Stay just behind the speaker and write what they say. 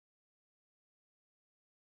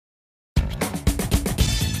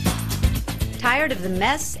Tired of the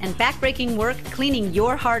mess and backbreaking work cleaning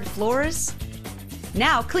your hard floors?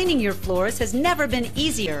 Now cleaning your floors has never been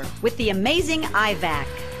easier with the amazing Eye-Vac.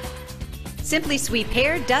 Simply sweep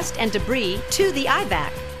hair, dust, and debris to the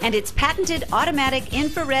Eye-Vac, and its patented automatic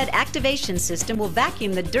infrared activation system will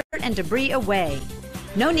vacuum the dirt and debris away.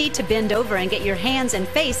 No need to bend over and get your hands and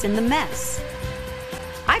face in the mess.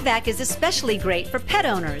 Eye-Vac is especially great for pet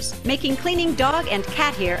owners, making cleaning dog and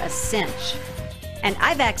cat hair a cinch. And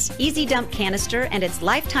Eye-Vac's Easy Dump canister and its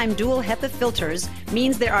lifetime dual HEPA filters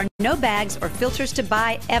means there are no bags or filters to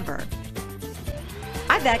buy ever.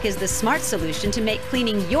 Eye-Vac is the smart solution to make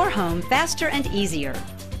cleaning your home faster and easier.